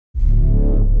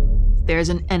there's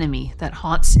an enemy that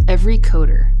haunts every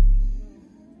coder.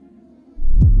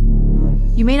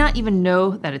 You may not even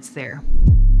know that it's there.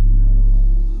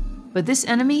 But this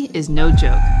enemy is no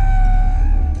joke.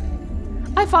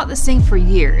 I fought this thing for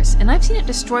years, and I've seen it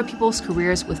destroy people's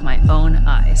careers with my own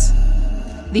eyes.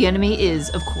 The enemy is,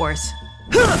 of course,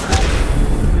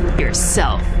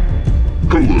 yourself.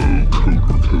 Hello,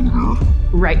 coder.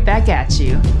 Right back at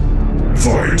you.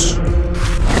 Fight!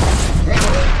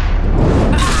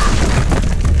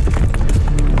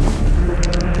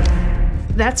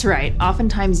 That's right,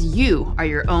 oftentimes you are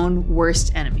your own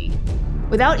worst enemy.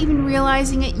 Without even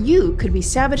realizing it, you could be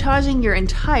sabotaging your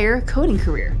entire coding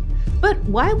career. But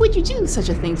why would you do such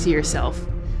a thing to yourself?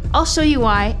 I'll show you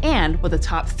why and what the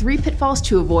top 3 pitfalls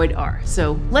to avoid are,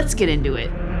 so let's get into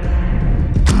it.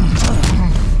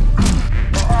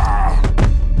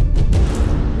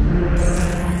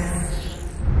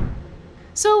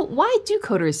 So why do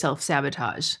coders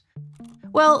self-sabotage?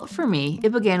 Well, for me,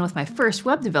 it began with my first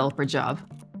web developer job.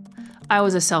 I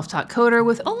was a self-taught coder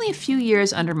with only a few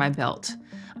years under my belt.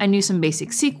 I knew some basic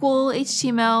SQL,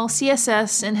 HTML,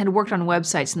 CSS, and had worked on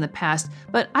websites in the past,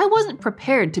 but I wasn't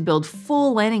prepared to build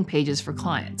full landing pages for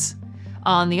clients.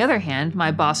 On the other hand,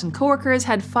 my boss and coworkers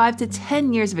had 5 to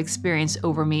 10 years of experience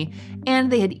over me,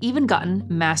 and they had even gotten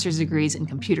master's degrees in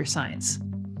computer science.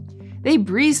 They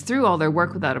breezed through all their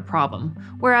work without a problem,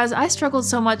 whereas I struggled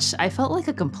so much I felt like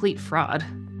a complete fraud.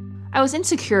 I was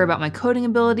insecure about my coding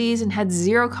abilities and had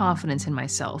zero confidence in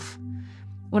myself.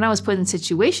 When I was put in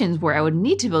situations where I would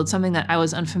need to build something that I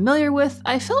was unfamiliar with,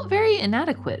 I felt very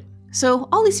inadequate. So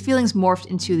all these feelings morphed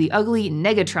into the ugly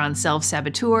Negatron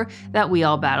self-saboteur that we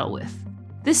all battle with.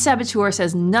 This saboteur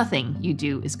says nothing you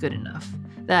do is good enough,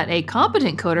 that a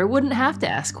competent coder wouldn't have to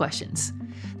ask questions,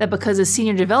 that because the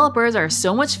senior developers are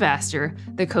so much faster,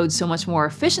 their code's so much more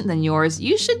efficient than yours,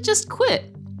 you should just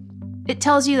quit. It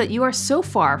tells you that you are so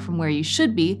far from where you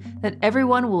should be that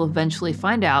everyone will eventually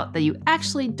find out that you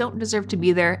actually don't deserve to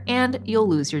be there and you'll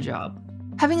lose your job.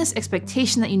 Having this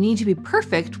expectation that you need to be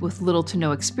perfect with little to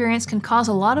no experience can cause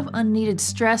a lot of unneeded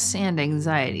stress and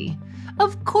anxiety.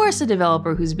 Of course, a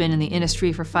developer who's been in the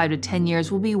industry for 5 to 10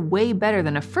 years will be way better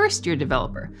than a first-year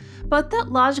developer, but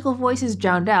that logical voice is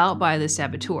drowned out by the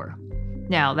saboteur.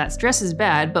 Now, that stress is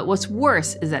bad, but what's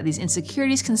worse is that these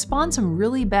insecurities can spawn some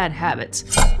really bad habits.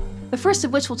 The first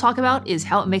of which we'll talk about is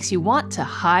how it makes you want to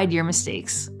hide your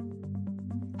mistakes.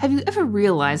 Have you ever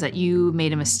realized that you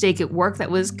made a mistake at work that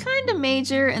was kinda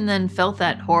major and then felt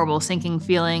that horrible sinking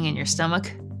feeling in your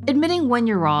stomach? Admitting when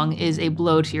you're wrong is a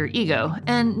blow to your ego,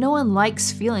 and no one likes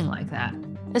feeling like that,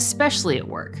 especially at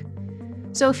work.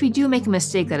 So if you do make a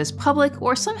mistake that is public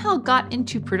or somehow got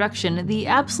into production, the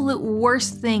absolute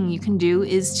worst thing you can do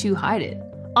is to hide it.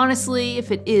 Honestly,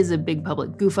 if it is a big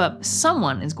public goof-up,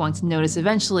 someone is going to notice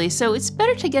eventually, so it's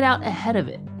better to get out ahead of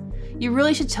it. You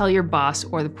really should tell your boss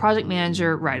or the project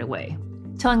manager right away.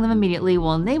 Telling them immediately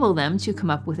will enable them to come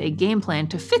up with a game plan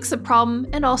to fix the problem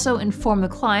and also inform the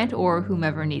client or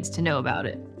whomever needs to know about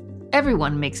it.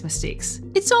 Everyone makes mistakes.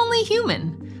 It's only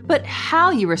human. But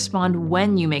how you respond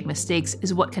when you make mistakes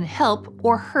is what can help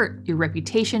or hurt your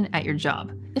reputation at your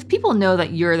job. If people know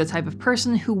that you're the type of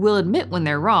person who will admit when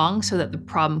they're wrong so that the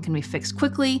problem can be fixed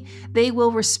quickly, they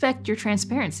will respect your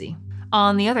transparency.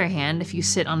 On the other hand, if you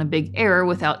sit on a big error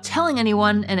without telling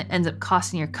anyone and it ends up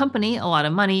costing your company a lot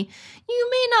of money, you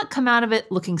may not come out of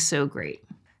it looking so great.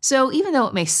 So even though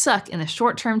it may suck in the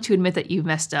short term to admit that you've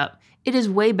messed up, it is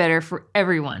way better for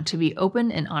everyone to be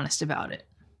open and honest about it.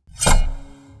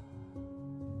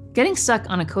 Getting stuck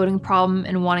on a coding problem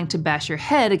and wanting to bash your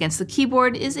head against the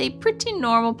keyboard is a pretty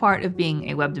normal part of being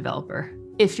a web developer.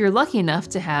 If you're lucky enough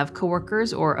to have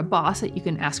coworkers or a boss that you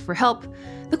can ask for help,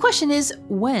 the question is,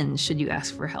 when should you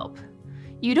ask for help?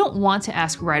 You don't want to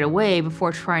ask right away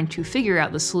before trying to figure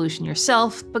out the solution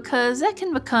yourself, because that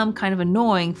can become kind of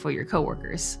annoying for your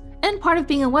coworkers. And part of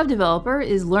being a web developer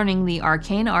is learning the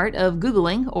arcane art of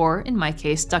Googling, or in my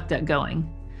case, DuckDuckGoing.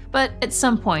 But at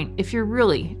some point, if you're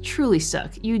really, truly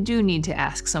stuck, you do need to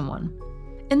ask someone.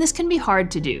 And this can be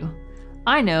hard to do.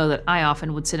 I know that I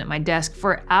often would sit at my desk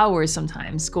for hours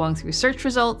sometimes, going through search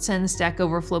results and Stack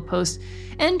Overflow posts,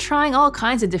 and trying all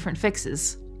kinds of different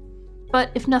fixes.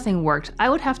 But if nothing worked, I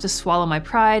would have to swallow my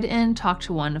pride and talk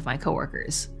to one of my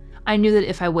coworkers. I knew that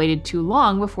if I waited too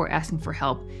long before asking for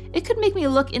help, it could make me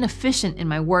look inefficient in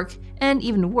my work, and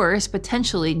even worse,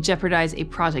 potentially jeopardize a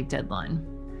project deadline.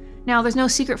 Now, there's no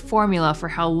secret formula for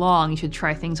how long you should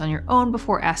try things on your own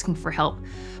before asking for help,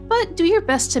 but do your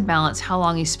best to balance how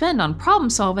long you spend on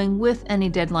problem solving with any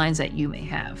deadlines that you may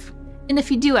have. And if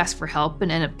you do ask for help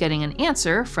and end up getting an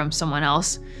answer from someone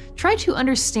else, try to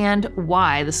understand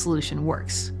why the solution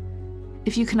works.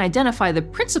 If you can identify the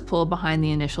principle behind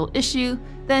the initial issue,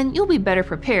 then you'll be better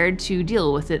prepared to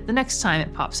deal with it the next time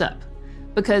it pops up.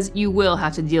 Because you will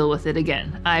have to deal with it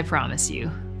again, I promise you.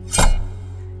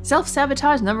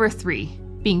 Self-sabotage number 3,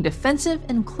 being defensive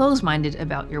and close-minded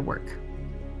about your work.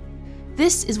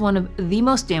 This is one of the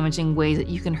most damaging ways that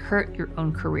you can hurt your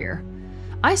own career.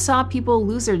 I saw people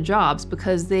lose their jobs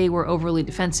because they were overly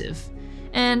defensive,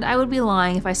 and I would be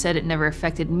lying if I said it never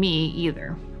affected me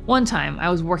either. One time, I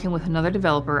was working with another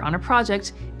developer on a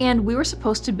project, and we were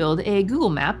supposed to build a Google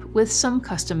map with some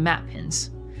custom map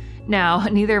pins. Now,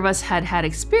 neither of us had had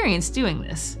experience doing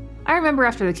this. I remember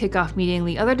after the kickoff meeting,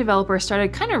 the other developer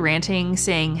started kind of ranting,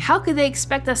 saying how could they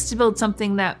expect us to build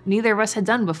something that neither of us had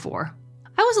done before?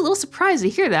 I was a little surprised to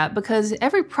hear that because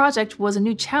every project was a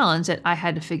new challenge that I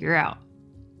had to figure out.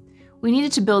 We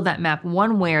needed to build that map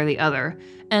one way or the other,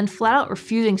 and flat out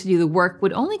refusing to do the work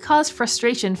would only cause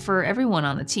frustration for everyone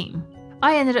on the team.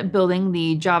 I ended up building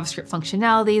the JavaScript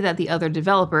functionality that the other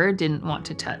developer didn't want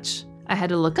to touch. I had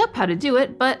to look up how to do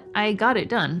it, but I got it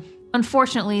done.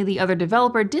 Unfortunately, the other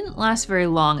developer didn't last very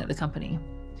long at the company.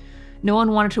 No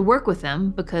one wanted to work with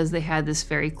them because they had this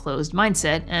very closed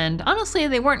mindset, and honestly,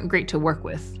 they weren't great to work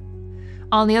with.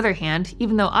 On the other hand,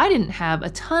 even though I didn't have a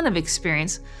ton of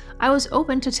experience, I was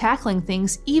open to tackling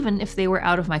things even if they were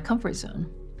out of my comfort zone.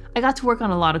 I got to work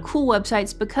on a lot of cool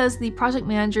websites because the project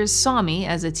managers saw me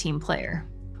as a team player.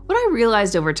 What I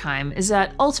realized over time is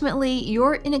that ultimately,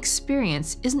 your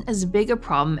inexperience isn't as big a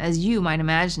problem as you might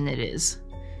imagine it is.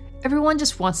 Everyone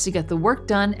just wants to get the work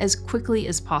done as quickly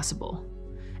as possible.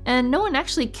 And no one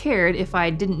actually cared if I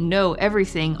didn't know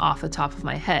everything off the top of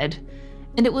my head,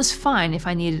 and it was fine if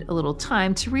I needed a little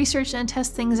time to research and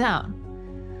test things out.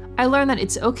 I learned that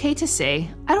it's okay to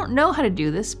say, I don't know how to do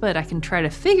this, but I can try to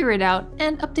figure it out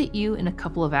and update you in a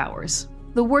couple of hours.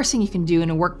 The worst thing you can do in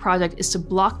a work project is to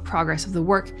block progress of the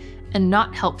work and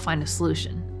not help find a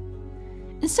solution.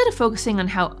 Instead of focusing on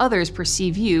how others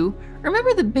perceive you,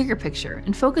 remember the bigger picture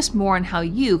and focus more on how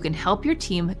you can help your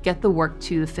team get the work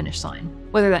to the finish line.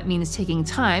 Whether that means taking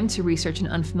time to research an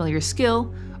unfamiliar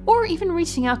skill, or even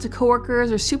reaching out to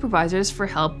coworkers or supervisors for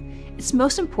help, it's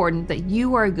most important that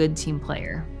you are a good team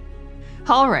player.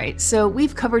 Alright, so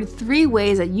we've covered 3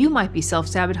 ways that you might be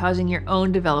self-sabotaging your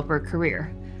own developer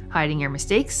career: hiding your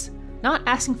mistakes, not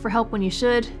asking for help when you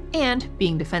should, and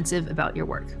being defensive about your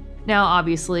work. Now,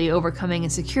 obviously, overcoming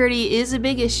insecurity is a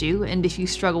big issue, and if you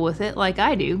struggle with it like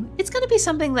I do, it's going to be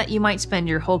something that you might spend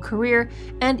your whole career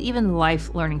and even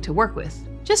life learning to work with.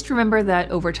 Just remember that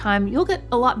over time, you'll get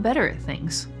a lot better at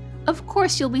things. Of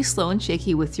course, you'll be slow and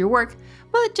shaky with your work,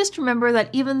 but just remember that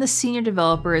even the senior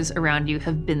developers around you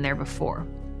have been there before.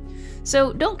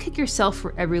 So don't kick yourself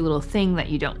for every little thing that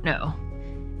you don't know.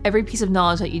 Every piece of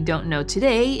knowledge that you don't know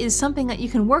today is something that you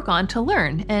can work on to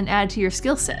learn and add to your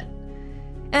skill set.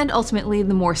 And ultimately,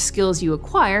 the more skills you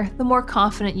acquire, the more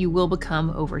confident you will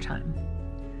become over time.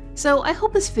 So I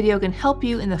hope this video can help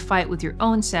you in the fight with your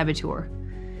own saboteur.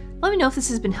 Let me know if this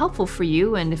has been helpful for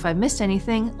you, and if I've missed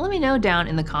anything, let me know down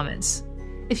in the comments.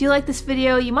 If you like this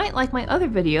video, you might like my other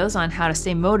videos on how to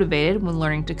stay motivated when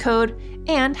learning to code,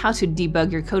 and how to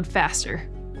debug your code faster.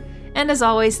 And as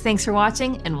always, thanks for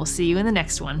watching, and we'll see you in the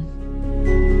next one.